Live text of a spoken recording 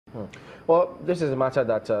Well, this is a matter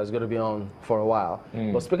that is going to be on for a while.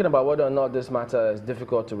 But speaking about whether or not this matter is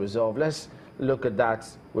difficult to resolve, let's look at that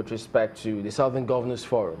with respect to the Southern Governors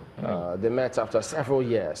Forum. They met after several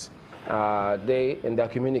years. They, in their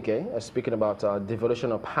communique, are speaking about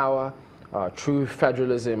devolution of power, true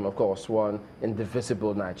federalism, of course, one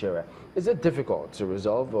indivisible Nigeria. Is it difficult to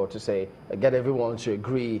resolve or to say, get everyone to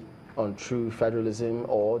agree on true federalism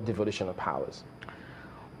or devolution of powers?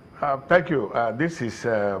 Thank you. This is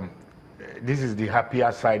the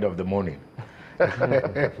happier side of the morning.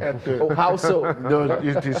 Oh, how so? No,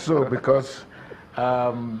 it is so because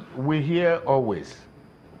we hear always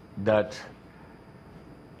that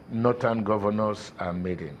northern governors are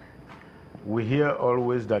meeting. We hear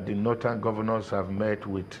always that the northern governors have met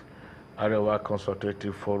with Arewa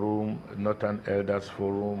Consultative Forum, Northern Elders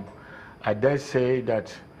Forum. I dare say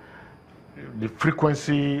that the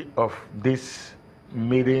frequency of these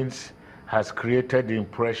meetings has created the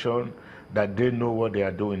impression that they know what they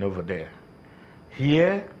are doing over there.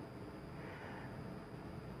 Here,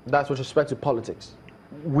 that's with respect to politics.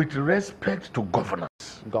 With respect to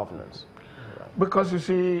governance. Governance. Right. Because you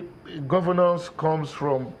see, governance comes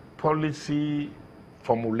from policy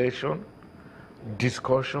formulation,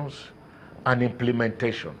 discussions, and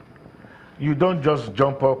implementation. You don't just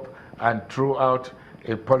jump up and throw out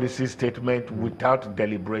a policy statement without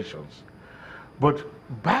deliberations. But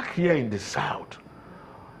back here in the South,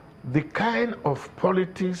 the kind of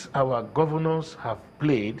politics our governors have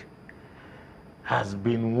played has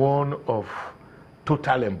been one of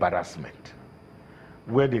total embarrassment,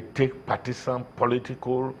 where they take partisan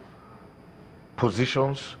political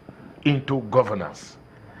positions into governance.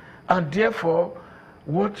 And therefore,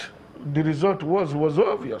 what the result was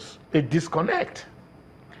obvious, a disconnect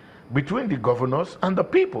between the governors and the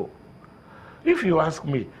people. If you ask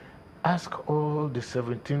me, ask all the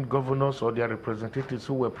 17 governors or their representatives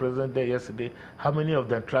who were present there yesterday, how many of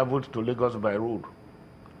them traveled to Lagos by road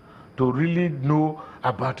to really know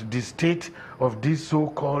about the state of this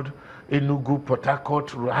so-called Enugu-Port Harcourt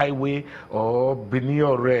highway or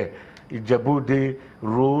Benin-Ore, Ijebu-Ode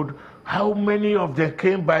road. How many of them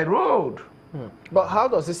came by road? But how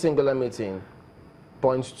does this singular meeting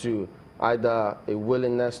point to either a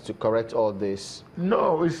willingness to correct all this?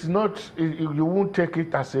 No, it's not. You won't take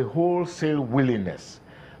it as a wholesale willingness,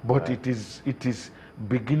 but right. it is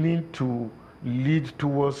beginning to lead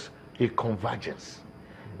towards a convergence.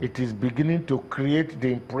 It is beginning to create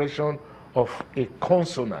the impression of a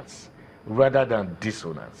consonance rather than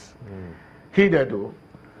dissonance. Here, though,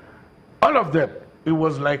 all of them, it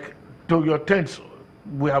was like, to your tents,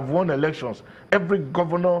 we have won elections. Every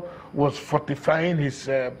governor was fortifying his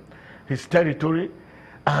territory,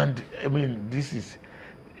 and I mean, this is,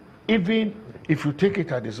 even if you take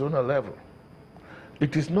it at the zonal level,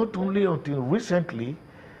 it is not only until recently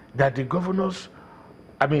that the governors,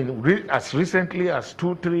 I mean, as recently as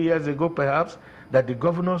 2-3 years ago perhaps, that the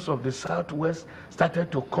governors of the Southwest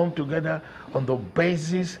started to come together on the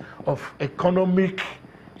basis of economic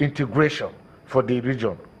integration for the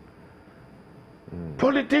region.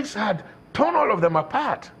 Politics had torn all of them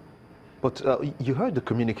apart. But you heard the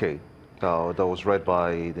communique that was read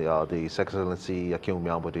by His Excellency Akinwumi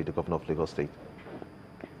Ambode, the governor of Lagos State.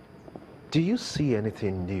 Do you see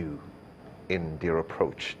anything new in their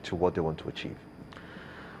approach to what they want to achieve?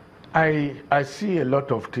 I see a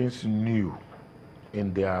lot of things new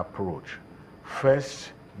in their approach.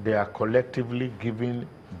 First, they are collectively giving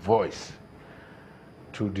voice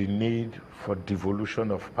to the need for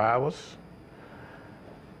devolution of powers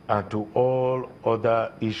and to all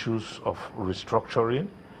other issues of restructuring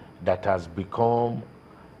that has become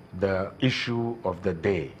the issue of the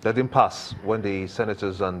day. That didn't pass when the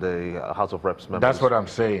senators and the House of Reps members... That's what I'm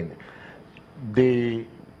saying. The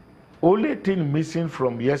only thing missing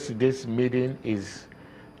from yesterday's meeting is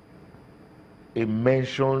a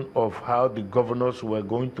mention of how the governors were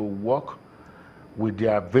going to work with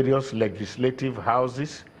their various legislative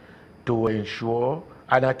houses to ensure,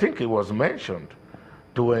 and I think it was mentioned,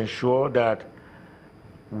 to ensure that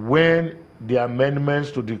when the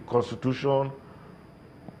amendments to the Constitution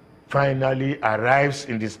finally arrives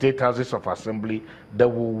in the State Houses of Assembly, they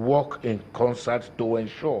will work in concert to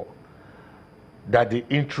ensure that the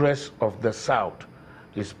interests of the South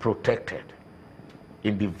is protected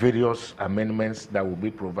in the various amendments that will be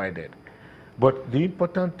provided. But the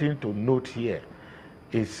important thing to note here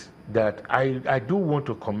is that I do want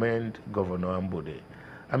to commend Governor Ambode.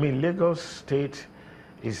 I mean, Lagos State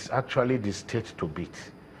is actually the state to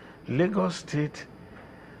beat. Lagos State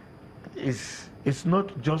is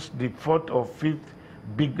not just the 4th or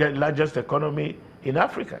 5th largest economy in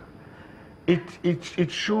Africa.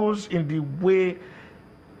 It shows in the way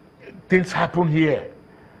things happen here.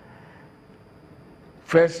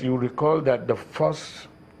 First, you recall that the first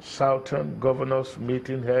Southern Governors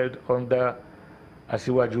meeting held under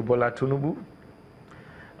Asiwaju Bola Tinubu,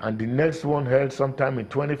 and the next one held sometime in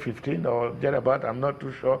 2015 or thereabout, I'm not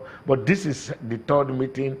too sure, but this is the third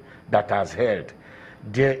meeting that has held.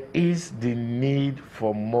 There is the need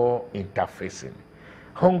for more interfacing.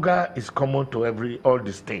 Hunger is common to all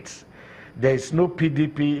the states. There is no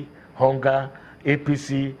PDP hunger,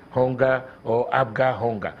 APC hunger, or ABGA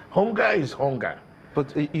hunger. Hunger is hunger.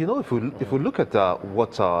 But you know, if we look at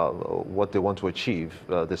what they want to achieve,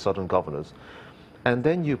 the Southern governors, and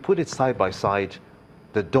then you put it side by side,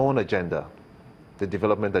 the Dawn agenda, the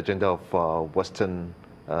development agenda of Western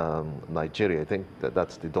Nigeria, I think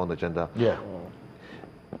that's the Dawn agenda. Yeah.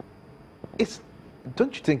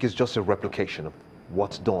 Don't you think it's just a replication of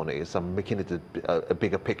what Dawn is and making it a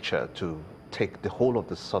bigger picture to take the whole of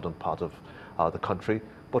the southern part of the country?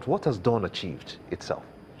 But what has Dawn achieved itself?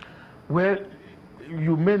 Well,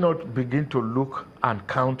 you may not begin to look and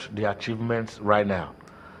count the achievements right now,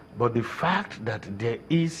 but the fact that there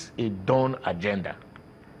is a Dawn agenda,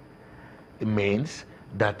 it means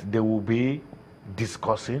that they will be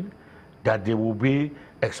discussing, that they will be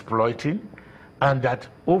exploiting, and that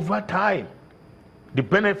over time, the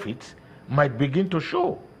benefits might begin to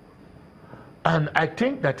show. And I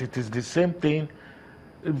think that it is the same thing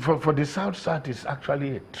for the South. It's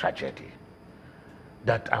actually a tragedy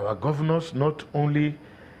that our governors, not only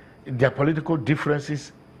their political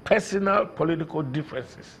differences, personal political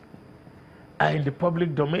differences, are in the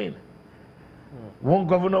public domain. One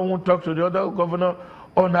governor won't talk to the other governor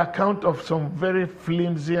on account of some very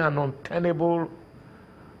flimsy and untenable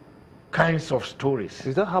kinds of stories.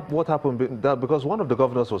 Is that what happened? Because one of the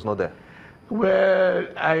governors was not there. Well,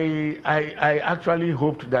 I actually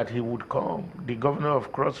hoped that he would come, the governor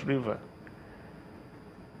of Cross River.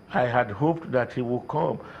 I had hoped that he would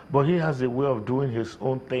come, but he has a way of doing his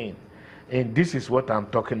own thing. And this is what I'm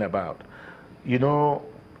talking about. You know,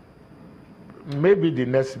 maybe the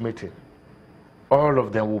next meeting, all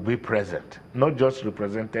of them will be present, not just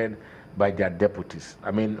represented by their deputies.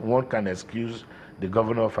 I mean, one can excuse the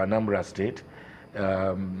governor of Anambra State.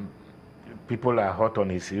 People are hot on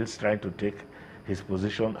his heels trying to take his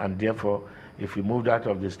position, and therefore, if he moved out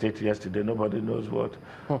of the state yesterday, nobody knows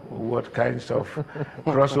what kinds of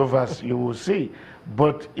crossovers you will see.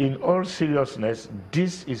 But in all seriousness,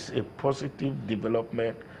 this is a positive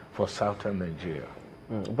development for Southern Nigeria.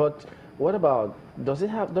 But what about, doesn't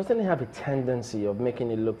it have a tendency of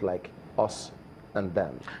making it look like us and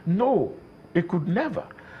them? No, it could never.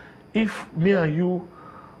 If me and you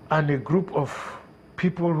and a group of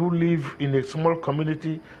people who live in a small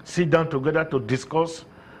community sit down together to discuss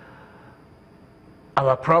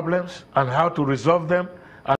our problems and how to resolve them,